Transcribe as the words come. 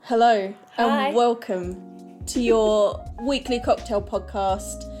Hello Hi. and welcome to your weekly cocktail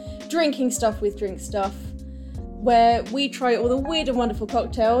podcast, Drinking Stuff with Drink Stuff, where we try all the weird and wonderful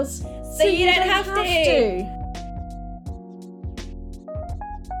cocktails so you don't have to.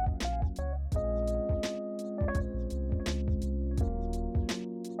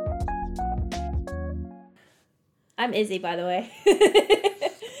 I'm Izzy, by the way.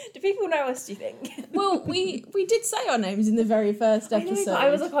 Do people know us, do you think? Well, we did say our names in the very first episode. I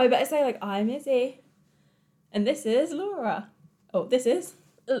was like, I better say, I'm Izzy. And this is Laura. Oh, this is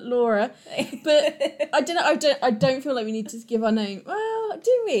Laura. But I don't feel like we need to give our name. Well,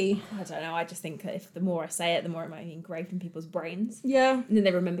 do we? I don't know. I just think that if the more I say it, the more it might be engraved in people's brains. Yeah. And then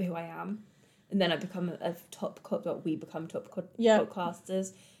they remember who I am. And then I become we become top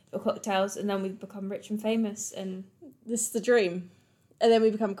podcasters for cocktails. And then we become rich and famous. And this is the dream. And then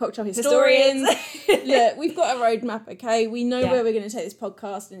we become cocktail historians. Yeah, we've got a roadmap, okay? We know where we're going to take this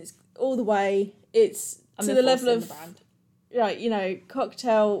podcast, and it's all the way. It's to the level of,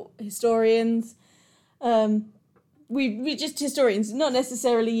 cocktail historians. We just historians, not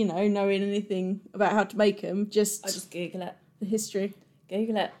necessarily, knowing anything about how to make them. I just Google it. The history.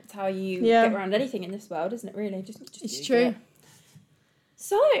 Google it. It's how you get around anything in this world, isn't it, really? Just it's Google true. It.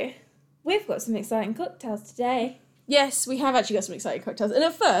 So, we've got some exciting cocktails today. Yes, we have actually got some exciting cocktails. And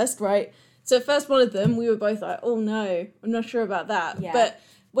at first, one of them, we were both like, oh no, I'm not sure about that. Yeah. But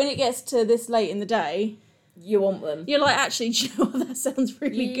when it gets to this late in the day, you want them. You're like, actually, do you know what? That sounds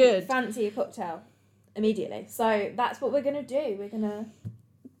really good. Fancy a cocktail immediately. So that's what we're going to do. We're going to...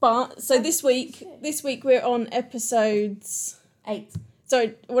 But, so this week we're on episodes... 8.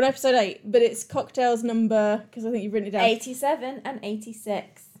 So, we're on episode 8, but it's cocktails number, because I think you've written it down. 87 and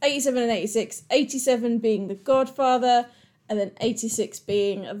 86. 87 and 86. 87 being The Godfather, and then 86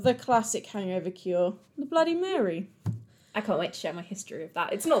 being the classic hangover cure, the Bloody Mary. I can't wait to share my history of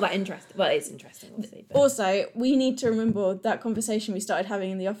that. It's not that interesting. Well, it's interesting, obviously. But... Also, we need to remember that conversation we started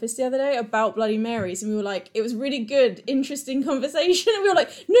having in the office the other day about Bloody Marys, and we were like, it was really good, interesting conversation, and we were like,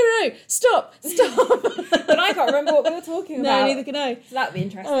 no, stop. But I can't remember what we were talking about. No, neither can I. So that'd be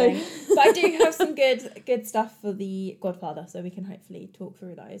interesting. But I do have some good stuff for The Godfather, so we can hopefully talk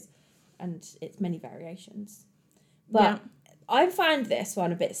through those, and its many variations. But I find this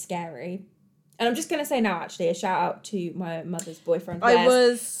one a bit scary. And I'm just going to say now, actually, a shout out to my mother's boyfriend,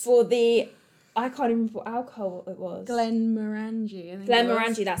 Wes, for the... I can't even remember what alcohol it was. Glenmorangie.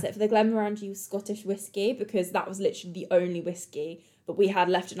 Glenmorangie, that's it. For the Glenmorangie Scottish whiskey, because that was literally the only whiskey that we had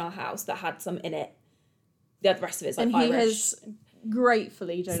left in our house that had some in it. The rest of it's like Irish. And he has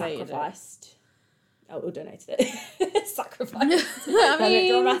gratefully donated Sacrificed. Oh, donated it. Sacrificed. I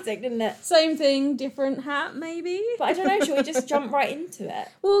mean, dramatic, didn't it? Same thing, different hat, maybe. But I don't know, should we just jump right into it?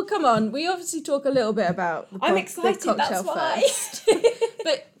 Well, come on. We obviously talk a little bit about I'm excited, the cocktail that's why. first.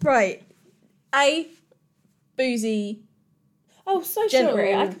 But, right. Boozy. Oh, so gentle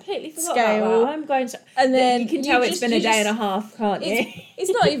sorry. I completely forgot scale, about that. I'm going to... And then you can tell it's been a day and a half, can't you?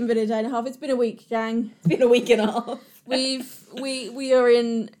 It's not even been a day and a half. It's been a week, gang. It's been a week and a half. We are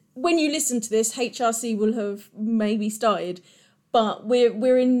in... When you listen to this, HRC will have maybe started, but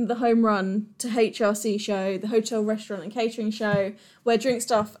we're in the home run to HRC show, the Hotel, Restaurant and Catering show, where Drink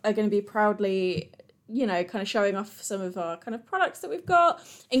Stuff are going to be proudly, kind of showing off some of our kind of products that we've got,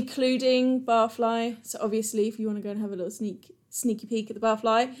 including Barfly. So obviously, if you want to go and have a little sneaky peek at the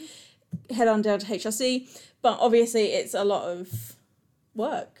Barfly, head on down to HRC. But obviously, it's a lot of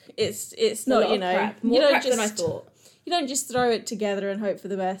work. It's not, prep. More prep than I thought. You don't just throw it together and hope for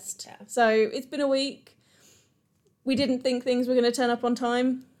the best. Yeah. So it's been a week. We didn't think things were going to turn up on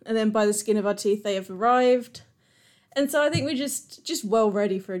time. And then by the skin of our teeth, they have arrived. And so I think we're just well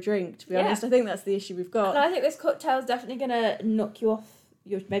ready for a drink, to be honest. I think that's the issue we've got. And I think this cocktail is definitely going to knock you off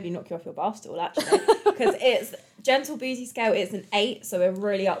your bar stool, actually. Because it's gentle boozy scale, it's an 8. So we're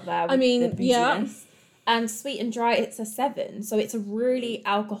really up there with the booziness. Yeah. And sweet and dry, it's a 7. So it's a really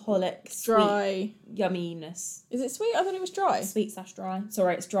alcoholic, dry sweet yumminess. Is it sweet? I thought it was dry. Sweet/dry.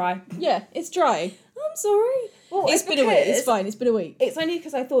 Sorry, it's dry. Yeah, it's dry. I'm sorry. Well, it's been a week. It's fine. It's been a week. It's only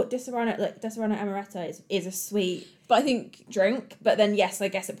because I thought Disaronno Amaretto is a sweet, but I think drink. But then yes, I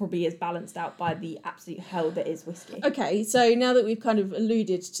guess it probably is balanced out by the absolute hell that is whiskey. Okay, so now that we've kind of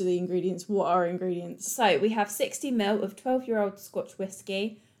alluded to the ingredients, what are ingredients? So we have 60 ml of 12-year-old Scotch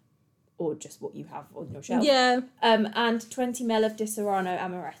whiskey, or just what you have on your shelf. Yeah. And 20 ml of Disaronno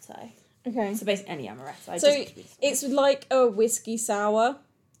Amaretto. Okay. So basically any Amaretto. So it's like a whiskey sour,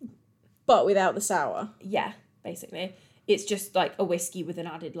 but without the sour. Yeah, basically. It's just like a whiskey with an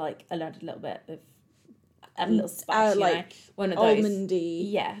added little bit of a little spice, one of those.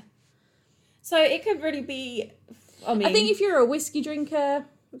 Almondy. Yeah. So it could really be. I think if you're a whiskey drinker,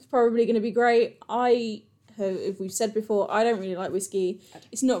 It's probably going to be great. If we've said before, I don't really like whiskey.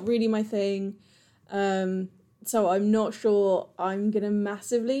 It's not really my thing. So I'm not sure I'm going to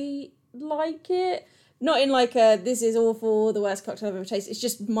massively like it. Not in like this is awful, the worst cocktail I've ever tasted. It's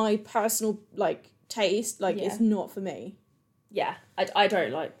just my personal like taste. Like it's not for me. Yeah, I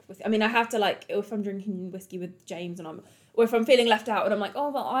don't like whiskey. I mean, I have to like, if I'm drinking whiskey with James or if I'm feeling left out and I'm like,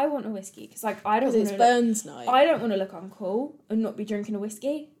 oh, but I want a whiskey. Because like, I don't want to Burns night. I don't want to look uncool and not be drinking a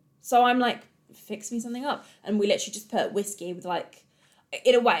whiskey. So I'm like, fix me something up. And we literally just put whiskey with like,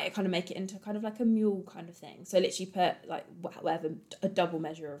 in a way, I kind of make it into kind of like a mule kind of thing. So I literally put like whatever, a double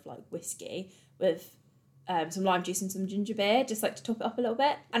measure of like whiskey with some lime juice and some ginger beer, just like to top it up a little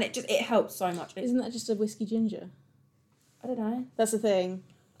bit. And it helps so much. Isn't that just a whiskey ginger? I don't know. That's the thing.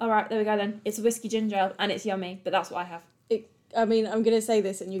 All right, there we go then. It's a whiskey ginger ale and it's yummy, but that's what I have. I mean, I'm going to say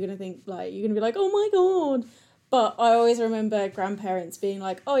this and you're going to think like, you're going to be like, oh my God. But I always remember grandparents being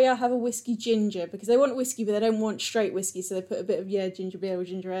like, oh yeah, have a whiskey ginger, because they want whiskey, but they don't want straight whiskey. So they put a bit of, ginger beer or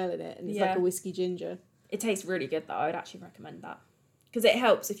ginger ale in it. And it's like a whiskey ginger. It tastes really good though. I would actually recommend that. Because it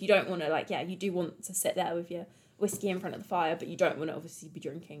helps if you don't want to like, you do want to sit there with your whiskey in front of the fire, but you don't want to obviously be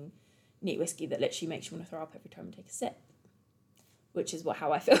drinking neat whiskey that literally makes you want to throw up every time you take a sip. Which is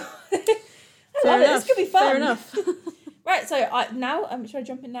how I feel. This could be fun. Fair enough. Right, so now, should I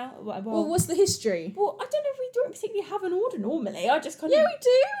jump in now? Well, what's the history? Well, I don't know if we don't particularly have an order normally. I just kind of... Yeah, we do.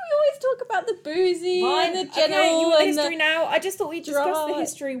 We always talk about the boozy and the general. Okay, you want the history now? I just thought we'd discuss the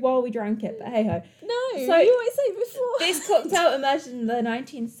history while we drank it, but hey-ho. No, so, you always say before. This cocktail emerged in the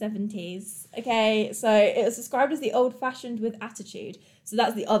 1970s. Okay, so it was described as the old-fashioned with attitude. So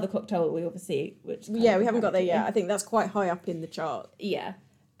that's the other cocktail that we obviously... we haven't got there yet. I think that's quite high up in the chart. Yeah.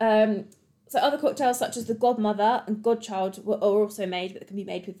 So other cocktails such as the Godmother and Godchild are also made, but they can be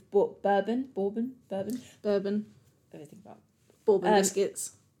made with bourbon. Everything about bourbon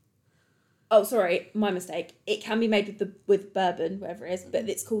biscuits. Oh, sorry, my mistake. It can be made with bourbon, whatever it is, but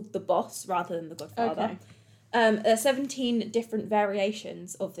it's called the Boss rather than the Godfather. Okay. There are 17 different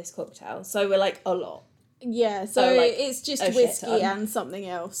variations of this cocktail, so we're like a lot. Yeah, so like, it's just whiskey and something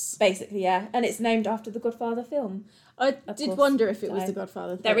else. Basically, yeah, and it's named after the Godfather film. I did wonder if it was the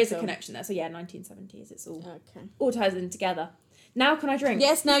Godfather film. There is a connection there, so yeah, 1970s, it's all ties in together. Now can I drink?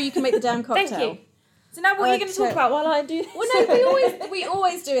 Yes, now you can make the damn cocktail. Thank you. So now what are you going to talk about while I do this? Well, no, we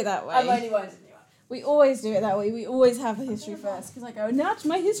always do it that way. I'm only winding you up. We always do it that way. We always have the history first, because I go, now to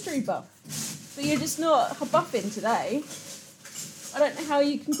my history buff. But you're just not buffing today. I don't know how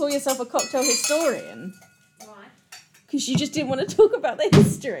you can call yourself a cocktail historian. Why? Because you just didn't want to talk about the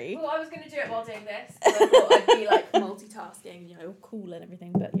history. Well, I was going to do it while doing this. I thought I'd be like multitasking, cool and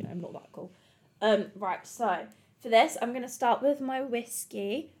everything, but I'm not that cool. Right, so for this, I'm going to start with my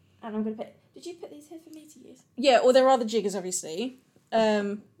whiskey, and I'm going to put... Did you put these here for me to use? Yeah, well, there are the jiggers, obviously.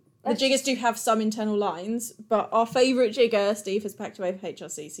 The jiggers do have some internal lines, but our favourite jigger, Steve, has packed away for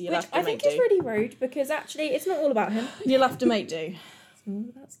HRC, so you'll have to make do. Which I think is really rude, because actually it's not all about him. You'll have to make do. It's all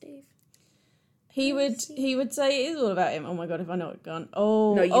about Steve. He would say it is all about him. Oh my God, have I not gone?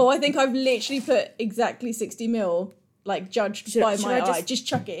 Oh, no, I think I've literally put exactly 60ml, like judged by my eye. Just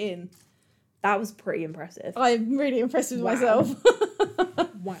chuck it in. That was pretty impressive. I'm really impressed with myself.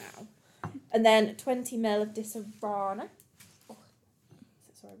 Wow. And then 20ml of Disaronno. Oh,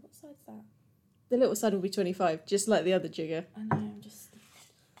 sorry, what side's that? The little side will be 25, just like the other jigger. I know,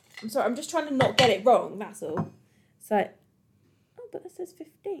 I'm sorry, I'm just trying to not get it wrong, that's all. So, but this says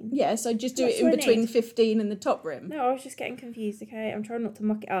 15. Yeah, so just do it in between 15 and the top rim. No, I was just getting confused, okay? I'm trying not to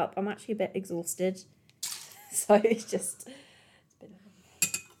muck it up. I'm actually a bit exhausted. So it's just...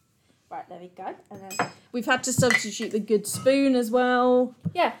 Right, there we go. And then we've had to substitute the good spoon as well.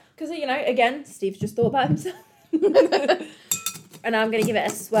 Yeah, because, again, Steve's just thought about himself. And I'm going to give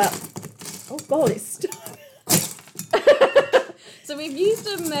it a swirl. Oh, God, it's stuck. So we've used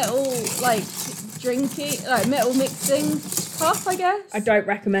a metal, metal mixing cup, I guess. I don't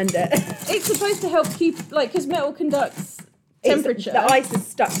recommend it. It's supposed to help keep, because metal conducts temperature. The ice is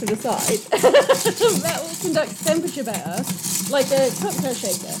stuck to the side. Metal conducts temperature better, like a cocktail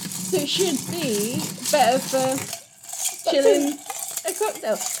shaker. So it should be better for chilling a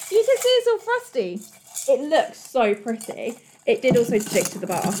cocktail. You can see it's all frosty. It looks so pretty. It did also stick to the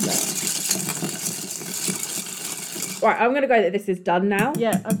bar. Right, I'm going to go that this is done now.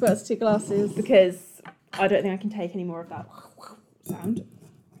 Yeah, I've got 2 glasses. Because I don't think I can take any more of that sound.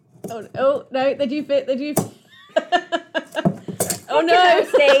 Oh no, they do fit. Oh no,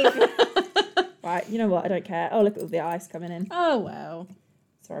 Steve. Right, you know what? I don't care. Oh, look at all the ice coming in. Oh wow.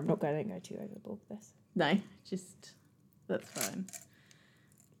 Sorry, I'm not going to go too overboard with this. No, just that's fine.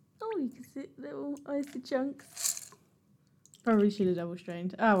 Oh, you can see little icy chunks. Probably should have double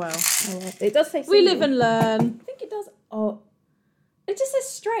strained. Oh well. Oh, well. It does say We single. live and learn. I think it does. Oh, it just says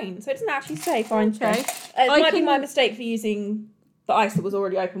strain, so it doesn't actually say fine Okay. strain. It might be my mistake for using the ice that was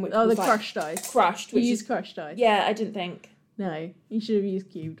already open, which Oh, was the like crushed ice. crushed. You Which use is crushed ice. yeah, I didn't think. No, you should have used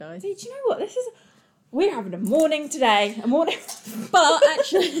cubed ice. See, do you know what? We're having a morning today. A morning. But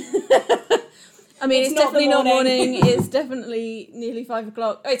actually, I mean, it's It's not definitely the not morning. morning. It's definitely nearly 5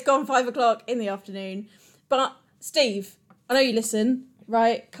 o'clock. Oh, it's gone 5 o'clock in the afternoon. But Steve, I know you listen,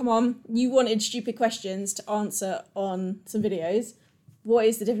 right? Come on, you wanted stupid questions to answer on some videos. What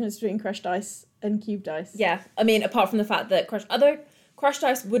is the difference between crushed ice and cubed ice? Yeah, I mean, apart from the fact that crushed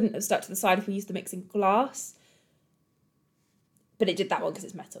ice wouldn't have stuck to the side if we used the mixing glass, but it did that one because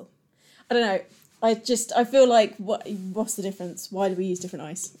it's metal. I don't know. I feel like what's the difference? Why do we use different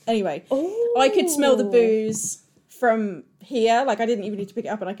ice? Anyway, I could smell the booze from here. Like I didn't even need to pick it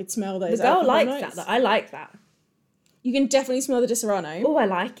up, and I could smell those. The girl alcohol likes notes. that. I like that. You can definitely smell the Di Serrano. Oh, I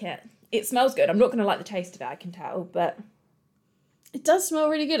like it. It smells good. I'm not going to like the taste of it, I can tell, but It does smell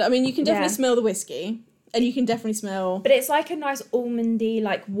really good. I mean, you can definitely Yeah. smell the whiskey, and you can definitely smell. But it's like a nice almondy,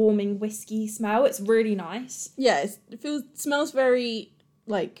 like warming whiskey smell. It's really nice. Yeah, it smells very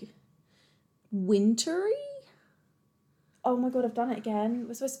like wintry. Oh my god, I've done it again.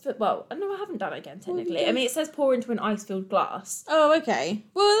 We're supposed to put, well, no, I haven't done it again, What have you technically. I done? mean, it says pour into an ice-filled glass, Oh, okay.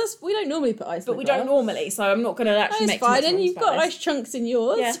 Well, we don't normally put ice. but in we the don't glass. normally, so I'm not going to actually That's make too much fine. And noise you've about got this. ice chunks in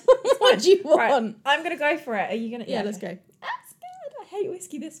yours. Yeah, What do you want? Right, I'm going to go for it. Are you going to? Yeah, let's go. That's good. I hate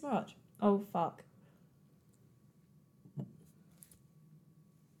whiskey this much. Oh, fuck.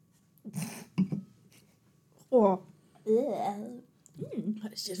 Oh, Mm.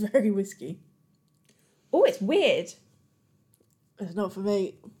 it's just very whiskey. Oh, it's weird. It's not for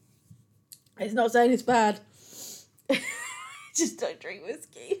me. It's not saying it's bad. Just don't drink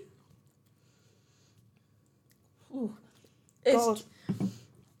whiskey. Ooh. It's, God.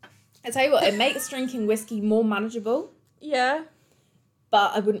 I tell you what, it makes drinking whiskey more manageable, Yeah.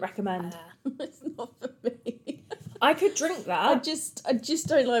 but I wouldn't recommend. It's not for me. I could drink I that. just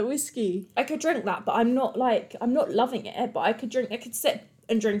don't like whiskey. I could drink that, but I'm not loving it, but I could sit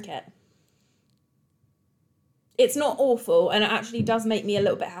and drink it. It's not awful, and it actually does make me a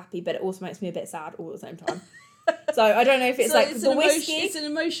little bit happy, but it also makes me a bit sad all at the same time. So I don't know if it's So like the whiskey. It's an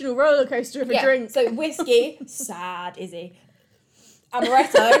emotional roller coaster of a Yeah, drink. so whiskey, sad Izzy.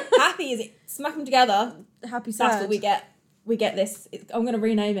 Amaretto, happy Izzy. Smack them together. Happy sad. That's what we get. We get this. I'm going to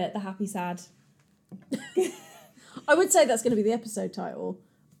rename it the Happy Sad. I would say that's going to be the episode title,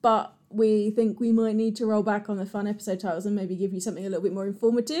 but we think we might need to roll back on the fun episode titles and maybe give you something a little bit more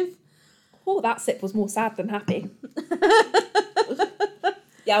informative. Oh, that sip was more sad than happy.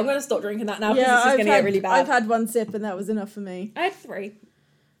 Yeah, I'm going to stop drinking that now because this is going to get really bad. I've had one sip and that was enough for me. I had 3.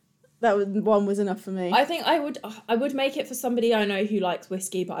 One was enough for me. I think I would make it for somebody I know who likes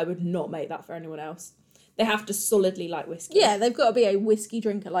whiskey, but I would not make that for anyone else. They have to solidly like whiskey. Yeah, they've got to be a whiskey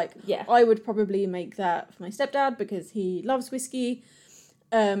drinker. Like, Yeah. I would probably make that for my stepdad because he loves whiskey.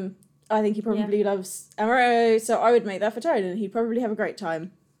 I think he probably loves Amaretto, so I would make that for Tyrone and he'd probably have a great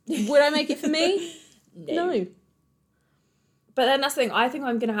time. Would I make it for me? No. But then that's the thing. I think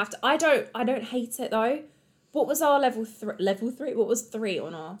I'm gonna have to. I don't hate it though. What was our level 3? What was 3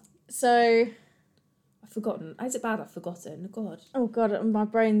 on our? So, I've forgotten. Is it bad? I've forgotten. God. oh god, my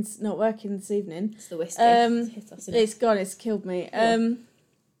brain's not working this evening. It's the whiskey. Um, It's hit us, innit? It's gone. It's killed me. Yeah.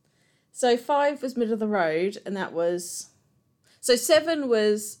 So 5 was middle of the road, and that was. So 7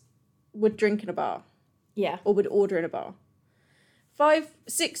 would drink in a bar Yeah. or would order in a bar.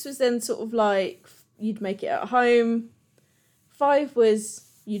 6 was then sort of like you'd make it at home. 5 was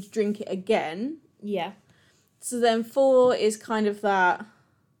you'd drink it again. Yeah. So then 4 is kind of that.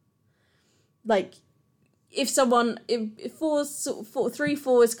 Like, if 4's sort of 3,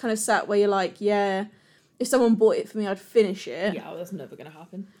 4 is kind of sat where you're like, yeah, if someone bought it for me, I'd finish it. Yeah. Well, that's never gonna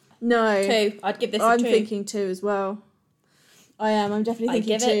happen. No. 2. I'd give this a 2. I'm thinking 2 as well. I am. I'm definitely I'd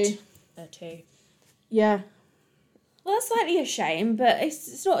thinking give 2. it a 2. Yeah. Well, that's slightly a shame, but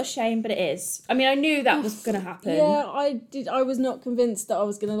it's not a shame, but it is. I mean, I knew that was gonna happen. Yeah, I was not convinced that I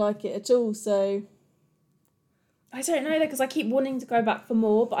was going to like it at all, so. I don't know though, because I keep wanting to go back for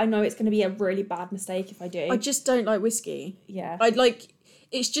more, but I know it's going to be a really bad mistake if I do. I just don't like whiskey. Yeah.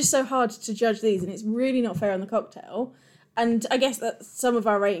 It's just so hard to judge these, and it's really not fair on the cocktail. And I guess that some of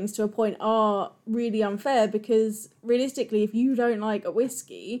our ratings to a point are really unfair because realistically, if you don't like a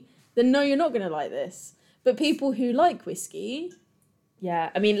whiskey, then no, you're not going to like this. But people who like whiskey,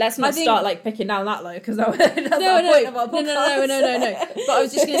 Yeah, I mean, let's not think- start like picking down that low because that's no, the point of our no. podcast. But I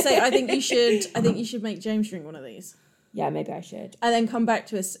was just going to say, I think you should make James drink one of these. Yeah, maybe I should. And then come back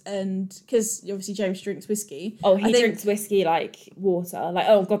to us, and because obviously James drinks whiskey. Oh, he drinks whiskey like water. Like,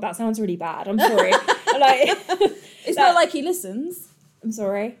 oh god, that sounds really bad. I'm sorry. It's not like he listens. I'm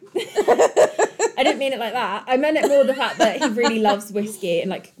sorry. I didn't mean it like that. I meant it more the fact that he really loves whiskey and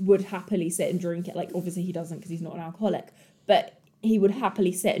like would happily sit and drink it. Like, obviously he doesn't because he's not an alcoholic, but he would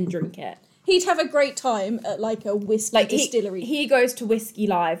happily sit and drink it. He'd have a great time at like a whiskey distillery. He goes to Whiskey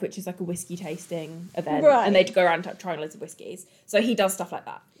Live, which is like a whiskey tasting event, and they go around trying loads of whiskies. So he does stuff like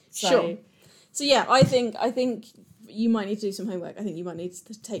that. Sure. So yeah, I think you might need to do some homework. I think you might need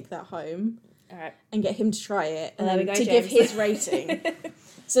to take that home, and get him to try it, and then to give his rating,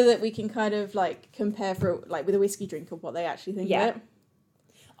 so that we can kind of like compare for like with a whiskey drinker what they actually think of it.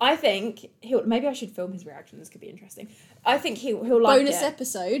 I think maybe I should film his reaction. This could be interesting. I think he'll like bonus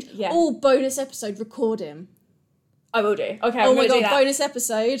episode. Yeah. Oh, bonus episode. Record him. I will do. Okay. Oh my god! Bonus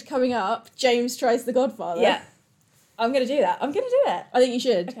episode coming up. James tries The Godfather. Yeah. I'm gonna do that. I think you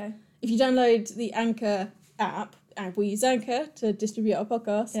should. Okay. If you download the Anchor app, and we use Anchor to distribute our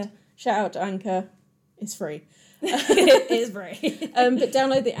podcast. Yeah. Shout out to Anchor. It's free. It is free. But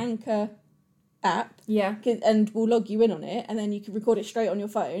download the Anchor app. Yeah. And we'll log you in on it, and then you can record it straight on your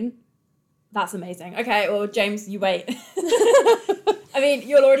phone. That's amazing. Okay, well, James, you wait. I mean,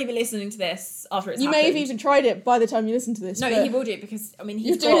 you'll already be listening to this after it's happened. You may have even tried it by the time you listen to this. No, he will do it because, I mean,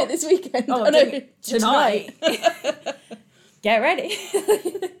 he's doing it this weekend. Oh, I'm doing it tonight. Get ready.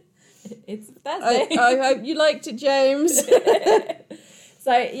 It's Thursday. I hope you liked it, James.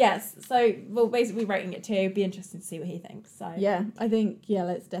 So, yes. So, we'll basically be rating it too. Be interesting to see what he thinks. So yeah, I think,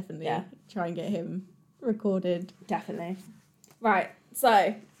 let's definitely try and get him recorded. Definitely. Right,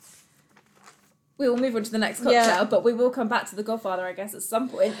 so we will move on to the next cocktail, but we will come back to The Godfather, I guess, at some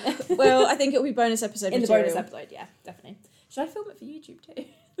point. Well, I think it'll be bonus episode in material. The bonus episode, yeah, definitely. Should I film it for YouTube too?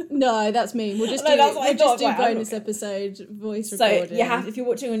 No, that's me. We'll just do bonus episode voice recording. So if you're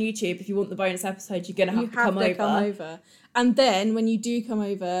watching on YouTube, if you want the bonus episode, you're gonna have to come over. And then when you do come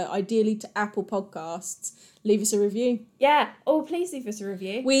over, ideally to Apple Podcasts, leave us a review. Yeah. Oh, please leave us a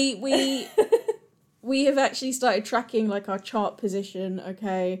review. We have actually started tracking like our chart position,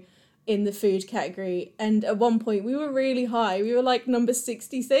 in the food category, and at one point we were really high. We were like number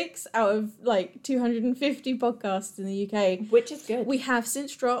 66 out of like 250 podcasts in the UK, which is good. We have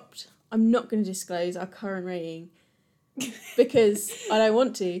since dropped. I'm not going to disclose our current rating because I don't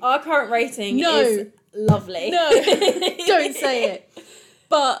want to. Our current rating is lovely. No, don't say it.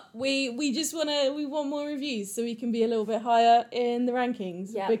 But we want more reviews so we can be a little bit higher in the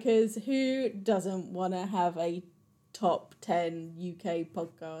rankings. Yeah. Because who doesn't want to have a top 10 UK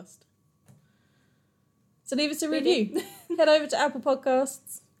podcast? So leave us a review. Head over to Apple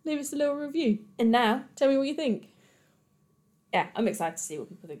Podcasts. Leave us a little review. And now, tell me what you think. Yeah, I'm excited to see what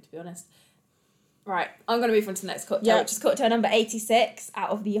people think, to be honest. Right, I'm going to move on to the next cocktail, which is cocktail number 86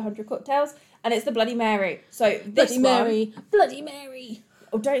 out of the 100 cocktails. And it's the Bloody Mary. So this Bloody Mary.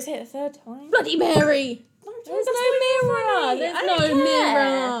 Oh, don't say it a third time. Bloody Mary. There's no mirror. There's no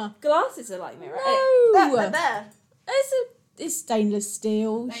mirror. Glasses are like mirror. No. There. It's stainless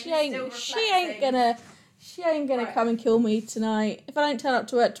steel. She ain't gonna come and kill me tonight. If I don't turn up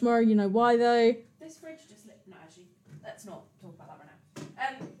to work tomorrow, you know why though. This fridge just lit. No, actually, let's not talk about that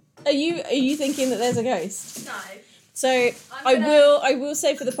right now. Are you thinking that there's a ghost? No. So I will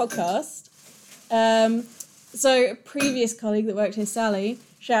say for the podcast. So a previous colleague that worked here, Sally.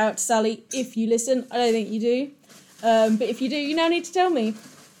 Shout out to Sally if you listen. I don't think you do, but if you do, you now need to tell me.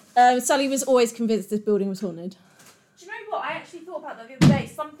 Sally was always convinced this building was haunted. Do you know what? I actually thought about that the other day.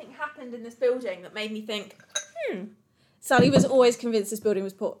 Something happened in this building that made me think, Sally was always convinced this building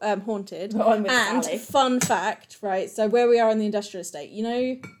was haunted. Well, I'm with and Sally. Fun fact, right? So where we are in the industrial estate, you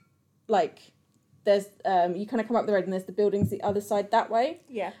know, like there's you kind of come up the road and there's the buildings the other side that way.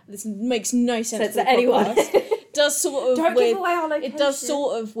 Yeah. This makes no sense to anyone. It does sort of don't give away our location. It does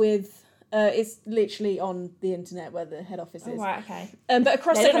sort of with it's literally on the internet where the head office is. Oh, right, okay. But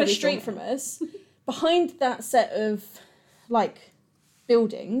across the kind of street from us, behind that set of like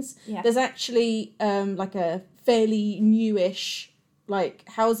buildings, there's actually like a fairly newish like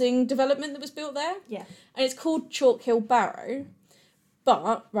housing development that was built there. Yeah. And it's called Chalk Hill Barrow.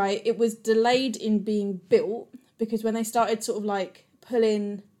 But, right, it was delayed in being built because when they started sort of like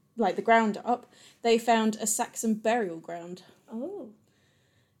pulling like the ground up, they found a Saxon burial ground. Oh.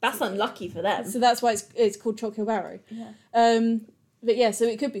 That's unlucky for them. So that's why it's called Chalk Hill Barrow. Yeah. But yeah, so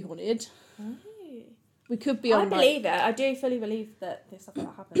it could be haunted. Oh. We could be I on. believe it. I do fully believe that this stuff like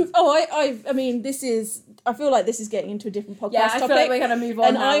that happens. I mean, this is. I feel like this is getting into a different podcast Yeah, I topic. feel like we're gonna move on.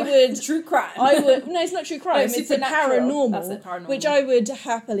 And now. I would true crime. No, it's not true crime. No, it's the supernatural. That's paranormal, it, paranormal. which I would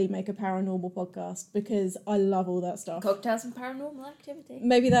happily make a paranormal podcast because I love all that stuff. Cocktails and paranormal activity.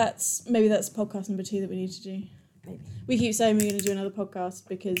 Maybe that's podcast number 2 that we need to do. Maybe. We keep saying we're going to do another podcast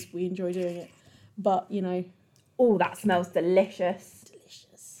because we enjoy doing it, but you know. Oh, that smells delicious.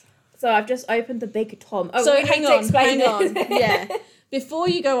 So I've just opened the Big Tom. Oh, so hang on. Yeah. Before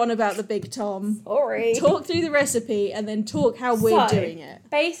you go on about the Big Tom, sorry. Talk through the recipe and then talk how we're doing it.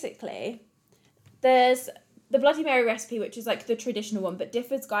 Basically, there's the Bloody Mary recipe, which is like the traditional one, but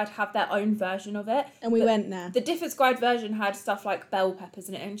Difford's Guide have their own version of it. And we went there. The Difford's Guide version had stuff like bell peppers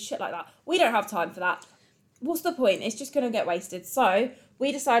in it and shit like that. We don't have time for that. What's the point? It's just going to get wasted. So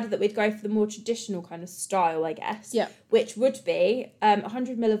we decided that we'd go for the more traditional kind of style, I guess. Yeah. Which would be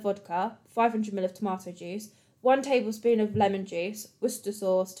 100ml of vodka, 500ml of tomato juice, 1 tablespoon of lemon juice, Worcester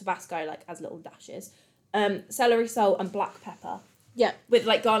sauce, Tabasco, like as little dashes, celery, salt, and black pepper. Yeah. With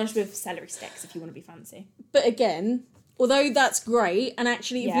like garnished with celery sticks if you want to be fancy. But again, although that's great, and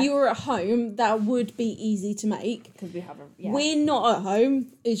actually if you were at home, that would be easy to make. Because we have We're not at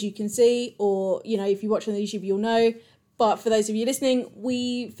home, as you can see, or, you know, if you watch on the YouTube, you'll know. But for those of you listening,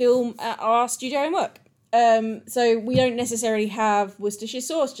 we film at our studio in work. So we don't necessarily have Worcestershire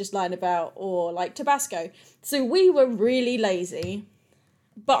sauce just lying about or like Tabasco. So we were really lazy.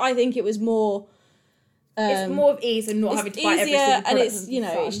 But I think it was more... it's more of ease and not having to buy every single product. And it's, you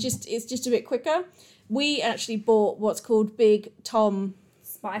know, it's just a bit quicker. We actually bought what's called Big Tom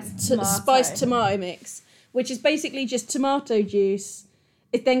spiced tomato mix, which is basically just tomato juice.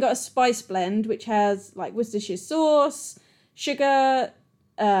 It then got a spice blend, which has like Worcestershire sauce, sugar,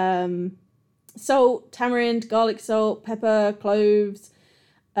 salt, tamarind, garlic salt, pepper, cloves,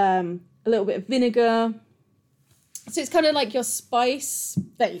 a little bit of vinegar. So it's kind of like your spice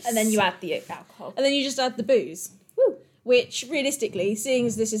base. And then you add the alcohol. And then you just add the booze. Woo. Which, realistically, seeing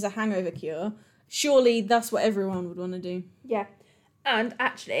as this is a hangover cure, surely that's what everyone would want to do. Yeah. And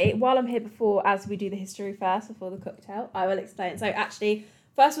actually, while I'm here as we do the history first, before the cocktail, I will explain. So actually,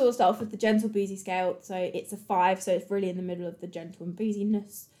 first of all, we'll start off with the gentle boozy scale. So it's a 5, so it's really in the middle of the gentle and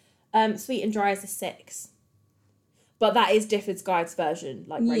booziness. Sweet and dry is a 6. But that is Difford's Guide's version,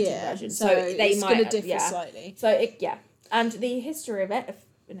 like rated version. So they might going to differ slightly. So and the history of it,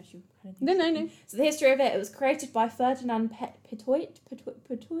 unless you had anything. No. So the history of it was created by Ferdinand Petoit. Oh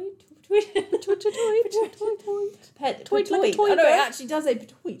no, it actually does say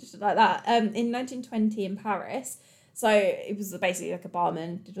Petoit like that. In 1920 in Paris. So it was basically like a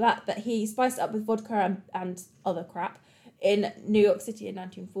barman did that, but he spiced it up with vodka and other crap in New York City in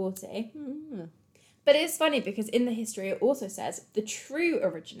 1940. Mm. But it's funny because in the history it also says the true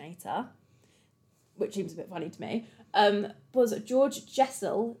originator, which seems a bit funny to me, was George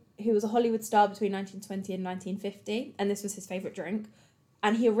Jessel, who was a Hollywood star between 1920 and 1950, and this was his favourite drink.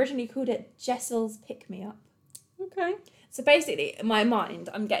 And he originally called it Jessel's Pick-Me-Up. Okay. So basically, in my mind,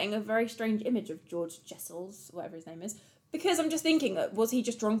 I'm getting a very strange image of George Jessel's, whatever his name is, because I'm just thinking, was he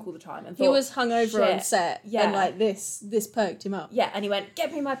just drunk all the time? And he was hungover on set, yeah. And like this perked him up. Yeah, and he went,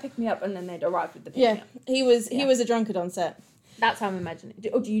 get me my pick-me-up, and then they'd arrive with the pick-me-up. Yeah, he was a drunkard on set. That's how I'm imagining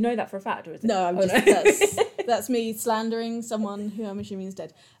it. Do you know that for a fact, or is it? No, that's me slandering someone who I'm assuming is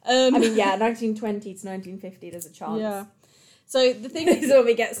dead. I mean, yeah, 1920 to 1950, there's a chance. Yeah. So the thing is, when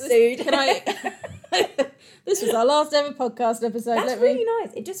we get sued. Can I? This was our last ever podcast episode. That's really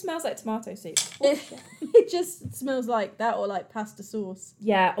nice. It just smells like tomato soup. It just smells like that, or like pasta sauce.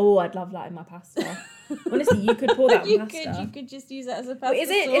 Yeah. Oh, I'd love that in my pasta. Honestly, you could pour that on pasta. You could just use that as a pasta sauce.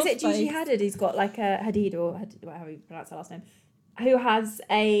 Is it Gigi Hadid who's got like a Hadid or however you pronounce her last name, who has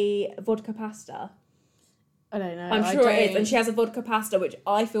a vodka pasta? I don't know. I'm sure it is, and she has a vodka pasta, which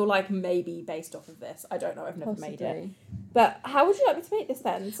I feel like may be based off of this. I don't know. I've never made it. But how would you like me to make this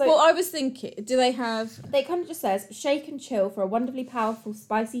then? So, well, I was thinking, do they have... They kind of just says, shake and chill for a wonderfully powerful,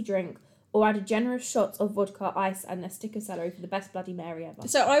 spicy drink, or add a generous shot of vodka, ice, and a stick of celery for the best Bloody Mary ever.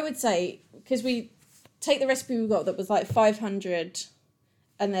 So I would say, because we take the recipe we got that was like 500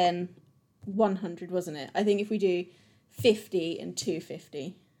 and then 100, wasn't it? I think if we do 50 and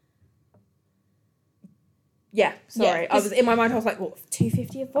 250... Yeah, sorry. I was in my mind. I was like, "What?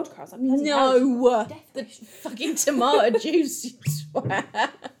 250 of vodka?" I was like, "No, the fucking tomato juice." You swear.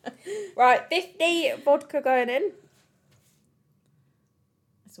 Right, 50 vodka going in.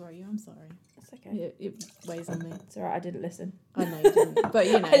 I swear you. I'm sorry. It's okay. It weighs on me. It's alright. I didn't listen. I know you didn't, but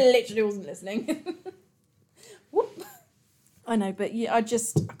you know, I literally wasn't listening. Whoop. I know, but yeah, I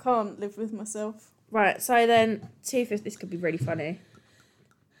can't live with myself. Right. So then 250. This could be really funny.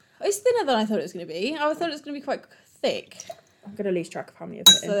 It's thinner than I thought it was going to be. I thought it was going to be quite thick. I'm going to lose track of how many I've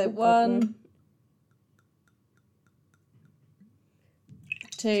put in. So 1,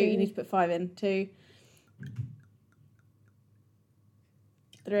 2, you need to put 5 in. 2,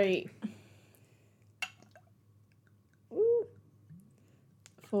 3,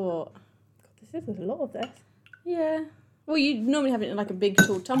 4. God, this is a lot of this. Yeah. Well, you normally have it in like a big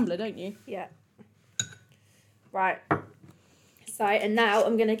tall tumbler, don't you? Yeah. Right. So, and now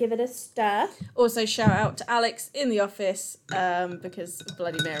I'm going to give it a stir. Also, shout out to Alex in the office because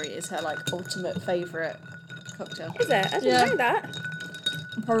Bloody Mary is her like ultimate favourite cocktail. Is it? I didn't know that.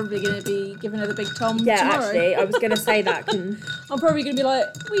 I'm probably going to be giving her the big tom Yeah, tomorrow. actually, I was going to say that. I'm probably going to be like,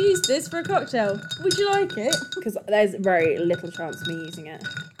 we used this for a cocktail. Would you like it? Because there's very little chance of me using it.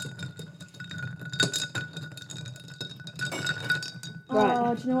 Right.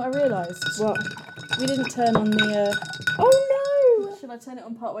 Oh, do you know what I realised? What? We didn't turn on the... Oh, no! Should I turn it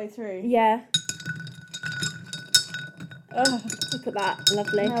on part way through? Yeah. Oh, Look at that.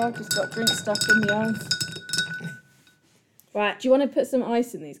 Lovely. now I've just got drink stuck in the eyes. Right. Do you want to put some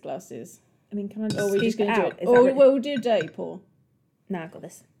ice in these glasses? I mean, can I just Or are we scoop just going it to do out? it? Is Or that really- we'll do a dirty pour. No, I've got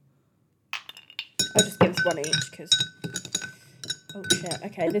this. I'll just give us one each, because... Oh, shit.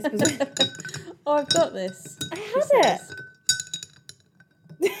 Okay, this was... Oh, I've got this. I she had says.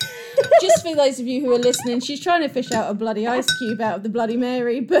 Just for those of you who are listening, she's trying to fish out a bloody ice cube out of the Bloody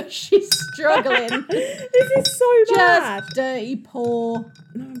Mary, but she's struggling. This is so bad. Just dirty pour.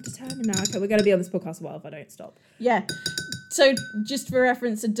 No, I'm determined now. Okay, we're going to be on this podcast a while if I don't stop. Yeah. So, just for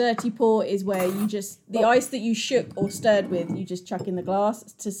reference, a dirty pour is where you just... The ice that you shook or stirred with, you just chuck in the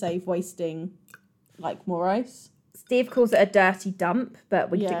glass to save wasting, like, more ice. Steve calls it a dirty dump, but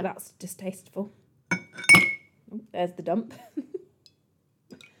we Yeah. think that's distasteful. Oh, there's the dump.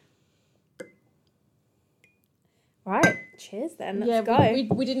 Right, cheers then. Let's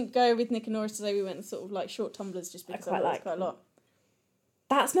go. We didn't go with Nick and Norris today. We went sort of like short tumblers just because I like quite a lot.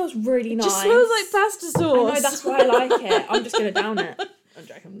 That smells really nice. Just smells like pasta sauce. I know, that's why I like it. I'm just going to down it. I'm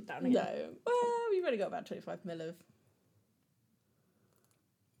joking, I'm downing No. it. Well, we've only got about 25ml of...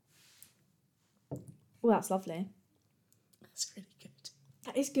 Oh, that's lovely. That's really good.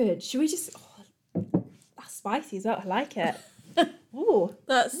 That is good. Should we just... Oh, that's spicy as well. I like it. Oh,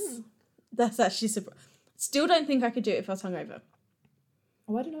 That's actually surprising. Still don't think I could do it if I was hungover.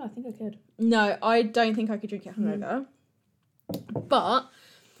 oh, I don't know. I think I could. No, I don't think I could drink it hungover. But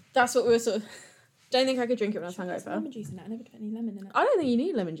that's what we were sort of... Don't think I could drink it when I was Should I put some hungover. lemon juice in it. I never put any lemon in it. I don't think you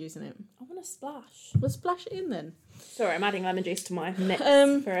need lemon juice in it. I want to splash. Let's splash it in then. Sorry, I'm adding lemon juice to my mix for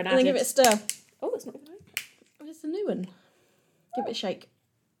And an then added... give it a stir. Oh, it's not even open. Oh, it's a new one. Give it a shake.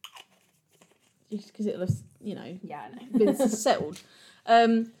 Just because it'll have, you know, Yeah, I know. been settled.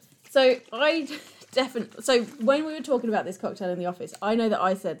 So I definitely... So when we were talking about this cocktail in the office, I know that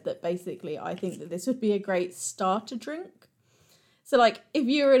I said that basically I think that this would be a great starter drink. So, like, if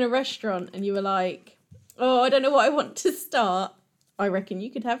you were in a restaurant and you were like, oh, I don't know what I want to start, I reckon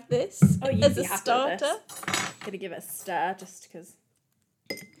you could have this as a starter. Gonna give it a stir just because.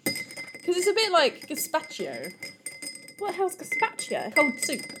 Because it's a bit like gazpacho. What the hell's gazpacho? Cold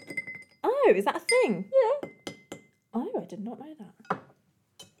soup. Oh, is that a thing? Yeah. Oh, I did not know that.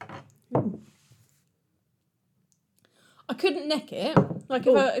 I couldn't neck it. Like,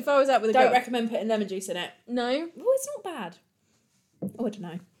 if I was out with a Don't girl... recommend putting lemon juice in it. No? Oh, it's not bad. Oh, I don't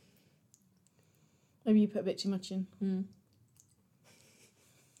know. Maybe you put a bit too much in. Mm.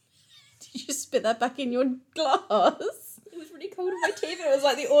 Did you just spit that back in your glass? It was really cold on my teeth, and it was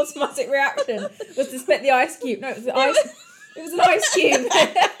like the automatic reaction was to spit the ice cube. No, it was the ice. It was an ice cube.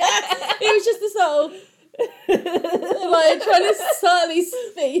 It was just this little... like, trying to subtly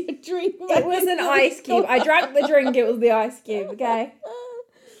spit your drink back. It was an into ice the cube. I glass. drank the drink. It was the ice cube. Okay.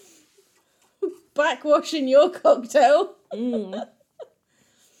 Backwashing your cocktail. Mm.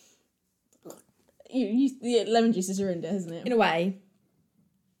 The lemon juice has ruined it, hasn't it? In a way,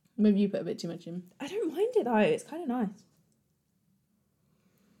 Maybe you put a bit too much in. I don't mind it though. It's kind of nice.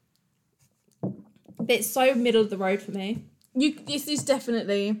 It's so middle of the road for me. This is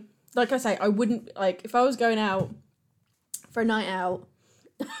definitely, like I say, I wouldn't, like, if I was going out for a night out,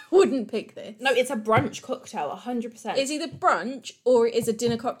 I wouldn't pick this. No, it's a brunch cocktail, 100%. It's either brunch or it is a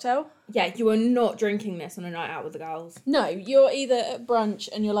dinner cocktail. Yeah, you are not drinking this on a night out with the girls. No, you're either at brunch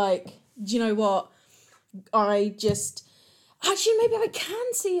and you're like, do you know what? Actually, maybe I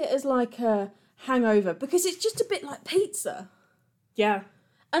can see it as like a hangover because it's just a bit like pizza. Yeah.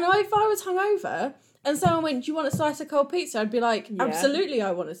 And if I was hungover and someone went, do you want a slice of cold pizza? I'd be like, Yeah. absolutely,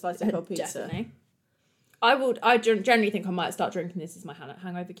 I want a slice of cold pizza. Definitely. I generally think I might start drinking this as my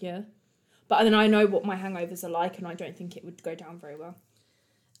hangover cure. But then I know what my hangovers are like and I don't think it would go down very well.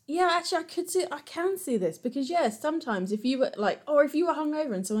 Yeah, actually, I can see this because sometimes if you were if you were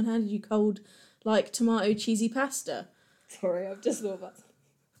hungover and someone handed you cold, like tomato cheesy pasta. Sorry, I've just thought about.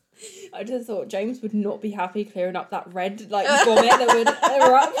 I just thought James would not be happy clearing up that red vomit that would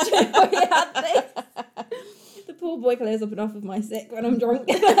erupt if we had this. The poor boy clears up enough of my sick when I'm drunk.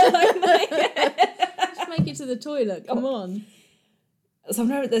 Just make it to the toilet. Come on.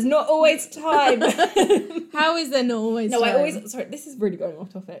 Sometimes there's not always time. How is there not always time? Sorry, this is really going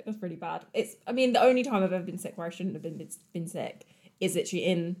off topic. That's really bad. The only time I've ever been sick where I shouldn't have been sick is literally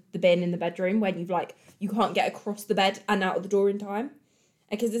in the bin in the bedroom when you can't get across the bed and out of the door in time.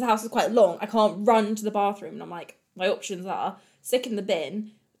 And because this house is quite long, I can't run to the bathroom. And I'm like, my options are sick in the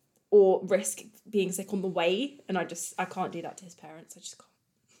bin or risk being sick on the way. And I can't do that to his parents. I just can't.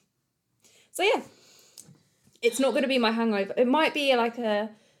 So yeah. It's not going to be my hangover. It might be like I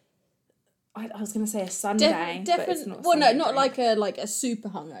was going to say a Sunday, but it's not. Well, no, not like a super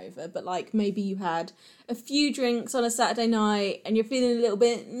hungover, but like maybe you had a few drinks on a Saturday night and you're feeling a little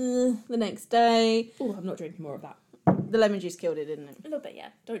bit the next day. Oh, I'm not drinking more of that. The lemon juice killed it, didn't it? A little bit, yeah.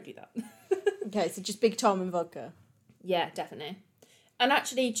 Don't do that. Okay, so just Big Tom and vodka. Yeah, definitely. And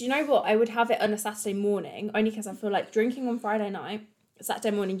actually, do you know what? I would have it on a Saturday morning, only because I feel like drinking on Friday night.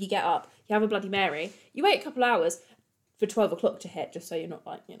 Saturday morning, you get up, you have a Bloody Mary, you wait a couple hours for 12 o'clock to hit, just so you're not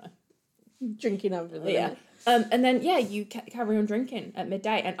drinking over the minute. And then you carry on drinking at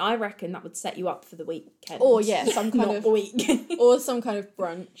midday, and I reckon that would set you up for the weekend. Or some kind of week, or some kind of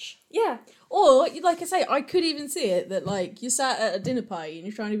brunch. Yeah. Or like I say, I could even see it that like you're sat at a dinner party and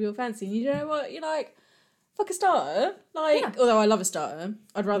you're trying to be all fancy, and you know what, you're like, fuck a starter. Although I love a starter,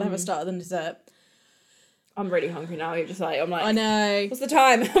 I'd rather have a starter than dessert. I'm really hungry now. You're just like, I'm like, I know. What's the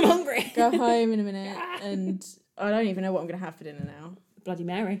time? I'm hungry. Go home in a minute, and I don't even know what I'm going to have for dinner now. Bloody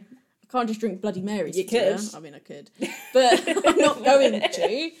Mary. I can't just drink Bloody Marys. You could. I mean, I could, but I'm not going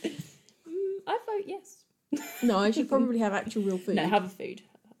to. I vote yes. No, I should probably have actual real food. No, have a food.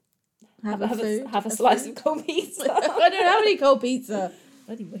 Have a slice of cold pizza. I don't have any cold pizza.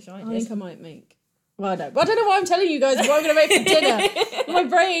 Bloody wish I did. I think I might make. Well, no. But I don't know why I'm telling you guys what I'm going to make for dinner. My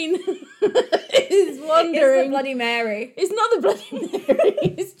brain is wondering. It's the Bloody Mary. It's not the Bloody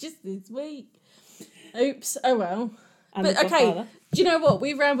Mary. It's just this week. Oops. Oh, well. And but, okay, do you know what?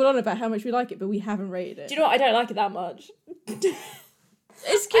 We've rambled on about how much we like it, but we haven't rated it. Do you know what? I don't like it that much.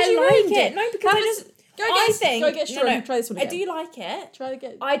 It's because you like rated it. No, because Go get Sean and try this one again. I do like it. Try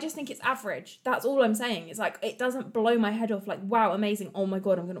again. I just think it's average. That's all I'm saying. It's like, it doesn't blow my head off like, wow, amazing. Oh my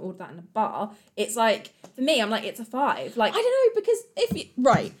God, I'm going to order that in a bar. It's like, for me, I'm like, it's a 5. Like, I don't know, because if you...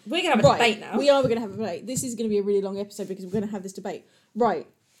 Right. We're going to have a debate now. We're going to have a debate. This is going to be a really long episode because we're going to have this debate. Right.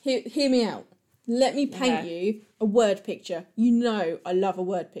 Hear me out. Let me paint you a word picture. You know I love a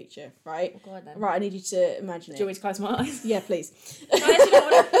word picture, right? Oh God, then. Right, I need you to imagine it. Do you want me to close my eyes? Yeah, please. Do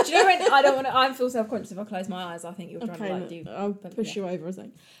you know when I don't want to... I feel self-conscious if I close my eyes. I think you're trying to like do... I'll push you over, I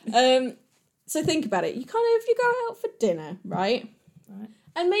think. So think about it. You go out for dinner, right? Right.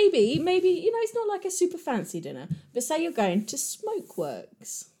 And maybe, you know, it's not like a super fancy dinner, but say you're going to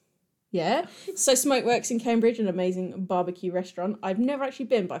Smokeworks. Yeah? So Smokeworks in Cambridge, an amazing barbecue restaurant. I've never actually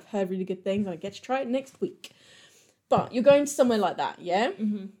been, but I've heard really good things. I get to try it next week. But you're going to somewhere like that, yeah?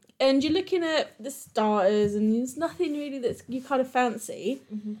 Mm-hmm. And you're looking at the starters and there's nothing really that you kind of fancy,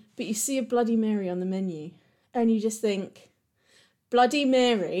 but you see a Bloody Mary on the menu and you just think, Bloody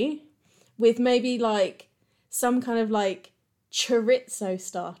Mary with maybe like some kind of like chorizo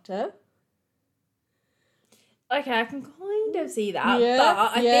starter. Okay, I can kind of see that,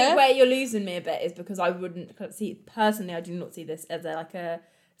 but I think where you're losing me a bit is because I wouldn't see, personally, I do not see this as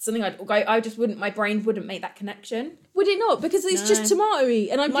something I just wouldn't, my brain wouldn't make that connection. Would it not? Because it's just tomatoey,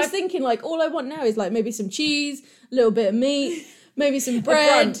 and I'm just thinking like all I want now is like maybe some cheese, a little bit of meat, maybe some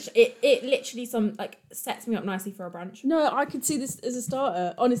bread. It literally sets me up nicely for a brunch. No, I could see this as a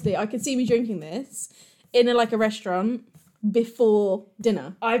starter. Honestly, I could see me drinking this in a restaurant before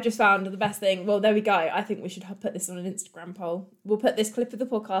dinner. I've just found the best thing. Well, there we go. I think we should put this on an Instagram poll. We'll put this clip of the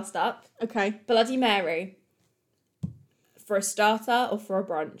podcast up. Okay. Bloody Mary for a starter or for a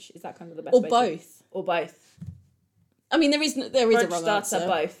brunch? Is that kind of the best way? Or both. I mean, there is a wrong answer.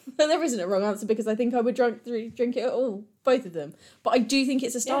 Both. There isn't a wrong answer because I think I would drink it at all, both of them. But I do think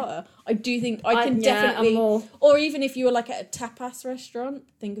it's a starter. Yeah. I do think I can definitely. Or even if you were like at a tapas restaurant,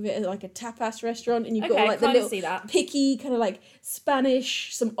 think of it as like a tapas restaurant, and you've got like the little picky kind of like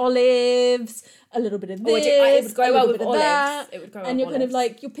Spanish, some olives, a little bit of this, it would go well with olives. It would go well, and you're kind of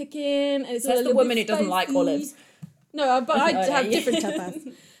like you're picking, and it's so all a the woman who doesn't like olives. No, but I have different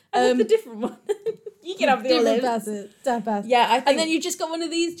tapas. The different one. You can have the olives. Tapas. Yeah, I think... And then you just got one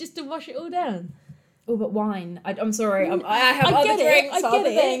of these just to wash it all down. Oh, but wine. I'm sorry. I have I other get it, drinks. I for get other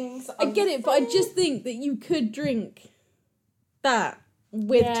it. things. I get it, but I just think that you could drink that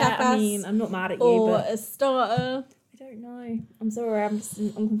with tapas I mean, I'm not mad at you, or but a starter. I don't know. I'm sorry. I'm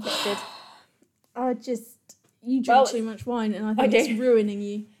conflicted. You drink Well, too much wine, and I I think do. it's ruining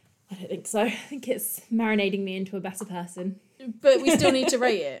you. I don't think so. I think it's marinating me into a better person. But we still need to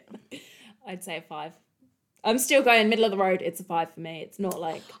rate it. I'd say a 5. I'm still going middle of the road. It's a 5 for me. It's not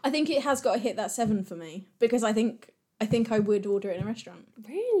like... I think it has got to hit that 7 for me because I think I would order it in a restaurant.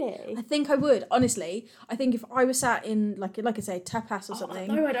 Really? I think I would, honestly. I think if I was sat in like I say tapas or something,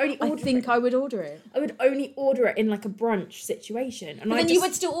 No, I'd only order I would order it. I would only order it in like a brunch situation. And But then you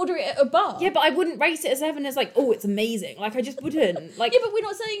would still order it at a bar. Yeah, but I wouldn't rate it as 7 as like, oh, it's amazing. Like, I just wouldn't. Like, Yeah, but we're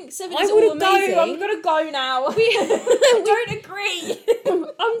not saying 7 I is all wouldn't amazing. go. I'm gonna go now. I don't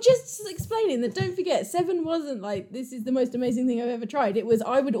agree. I'm just explaining that don't forget, 7 wasn't like, this is the most amazing thing I've ever tried. It was,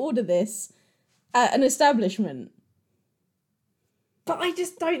 I would order this at an establishment. But I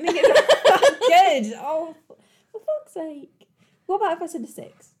just don't think it's that good. Oh, for fuck's sake. What about if I said a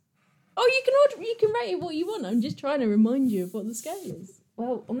 6? Oh, you can rate it what you want. I'm just trying to remind you of what the scale is.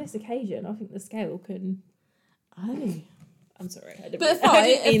 Well, on this occasion, I think the scale can... Oh. I'm sorry. I didn't But I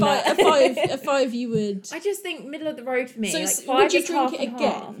didn't mean that. a 5 you would... I just think middle of the road for me. So like would 5 you is drink half it and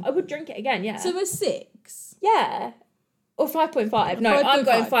again? half. I would drink it again, yeah. So a 6? Yeah. Or 5.5. No, I'm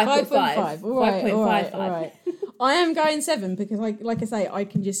going 5.5. 5.5. All right, 5.55. all right. I am going 7 because, like I say, I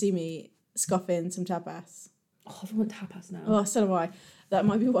can just see me scoffing some tapas. Oh, I want tapas now. Oh, so do I. That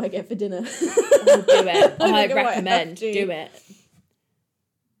might be what I get for dinner. Oh, do it. I think I might recommend. have to. Do it.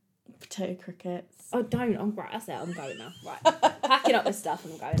 Potato crickets. Oh, don't. I'm right. That's it. I'm going now. Right. Packing up this stuff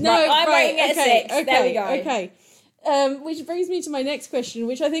and I'm going. No, right, I'm rating it okay, a 6. Okay, there we go. Okay. Which brings me to my next question,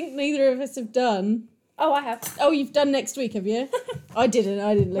 which I think neither of us have done. Oh, I have. Oh, you've done next week, have you? I didn't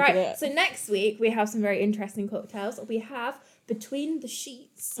look at Right. it. So next week we have some very interesting cocktails. We have Between the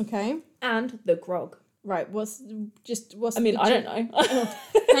Sheets Okay. and The Grog. Right, what's I mean, I don't know.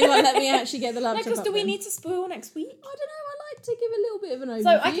 Hang on, let me actually get the laptop Because up do we then. need to spoil next week? I don't know, I like to give a little bit of an overview.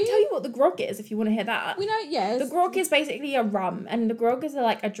 So I can tell you what The Grog is if you want to hear that. We know, yes. The Grog is basically a rum, and the Grog is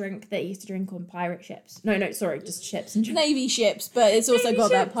like a drink that you used to drink on pirate ships. No, sorry, just ships. And Navy ships, but it's also Navy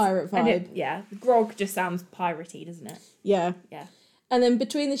got that ships. pirate And vibe. the Grog just sounds piratey, doesn't it? Yeah. Yeah. And then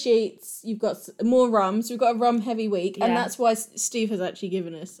Between the Sheets, you've got more rums. We've got a rum heavy week, and Yeah. that's why Steve has actually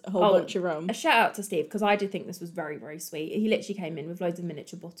given us a whole bunch of rum. A shout out to Steve, because I did think this was very, very sweet. He literally came in with loads of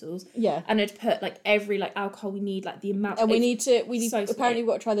miniature bottles. Yeah. And had put like every like alcohol we need, like the amount. And we need so apparently sweet. we've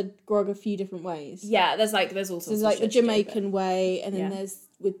got to try the grog a few different ways. Yeah, there's all sorts. So there's of like the shit to do, Jamaican way, and then Yeah. there's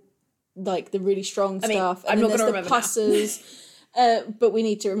with like the really strong I mean, stuff, I'm and then not there's gonna the remember pussers. But we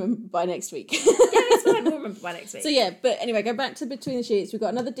need to remember by next week. but- yeah, it's fine. We'll remember by next week. So yeah, but anyway, go back to Between the Sheets. We've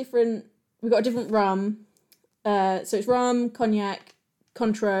got a different rum. So it's rum, cognac,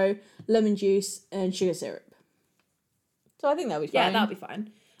 Cointreau, lemon juice, and sugar syrup. So I think that'll be fine. Yeah, that'll be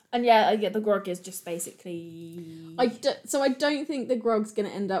fine. And yeah, the Grog is just basically. So I don't think the grog's going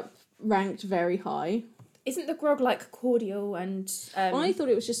to end up ranked very high. Isn't the Grog like cordial and? I thought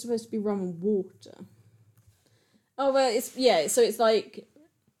it was just supposed to be rum and water. Oh well, so it's like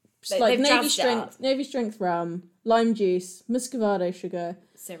They've jazzed it up. Navy strength rum, lime juice, muscovado sugar,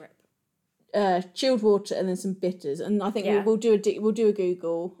 Syrup. chilled water, and then some bitters. And I think Yeah. we'll do a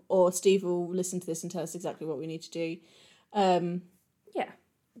Google, or Steve will listen to this and tell us exactly what we need to do. Yeah.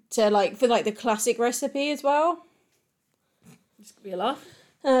 To for the classic recipe as well. Just gonna be a laugh.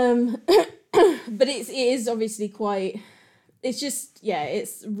 But it is obviously quite. It's just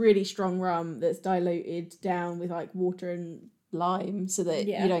it's really strong rum that's diluted down with like water and lime, so that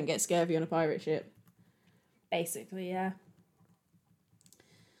Yeah. you don't get scurvy on a pirate ship. Basically, yeah.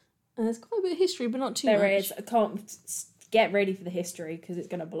 And there's quite a bit of history, but not too There much. is. I can't get ready for the history because it's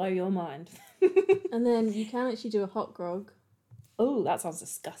gonna blow your mind. And then you can actually do a hot grog, Oh, that sounds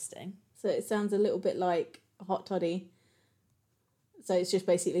disgusting. so it sounds a little bit like a hot toddy. So it's just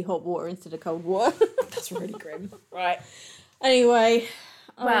basically hot water instead of cold water. That's really grim. Right. Anyway,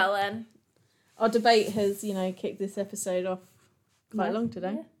 Well then. our debate has kicked this episode off quite Yeah. long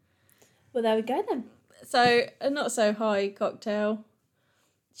today. Yeah. Well, there we go then. So a not so high cocktail.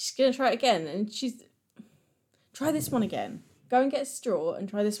 She's gonna try it again, and try this one again. Go and get a straw and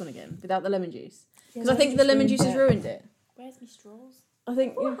try this one again without the lemon juice, because I think the lemon juice has ruined it. Where's my straws? I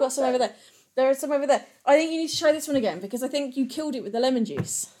think you've got some over there. There are some over there. I think you need to try this one again because I think you killed it with the lemon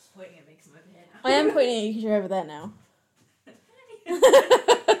juice. Pointing at me because I'm over here now. I am pointing at you because you're over there now.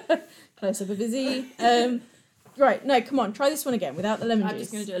 Close up a busy. Right, no, come on, try this one again without the lemon I'm juice.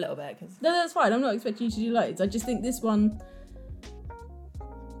 just going to do a little bit because... No, that's fine. I'm not expecting you to do loads. I just think this one.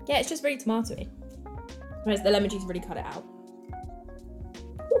 Yeah, it's just very tomatoey. Whereas the lemon juice really cut it out.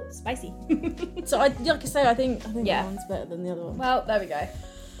 Ooh, spicy. So like I say, I think Yeah. that one's better than the other one. Well, there we go.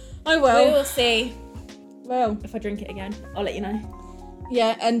 Oh well. We will see. Well, If I drink it again, I'll let you know.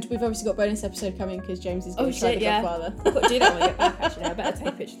 yeah, and we've obviously got a bonus episode coming because James is going to try the Godfather. I've got to do that when I get back, actually. I better take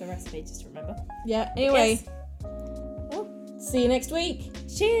a picture of the recipe just to remember. Yeah. Anyway, Yes. Well, see you next week.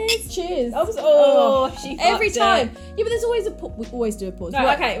 cheers. Cheers. She Every fucked time. it. Yeah, but there's always a we always do a pause. No,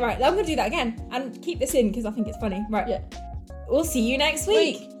 okay, right. I'm going to do that again and keep this in because I think it's funny. Right. Yeah. We'll see you next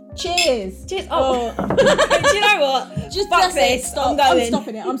week. Cheers. Cheers. Oh. Do you know what? Just Fuck that's it. this. Stop. I'm going.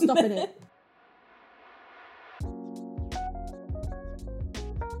 I'm stopping it.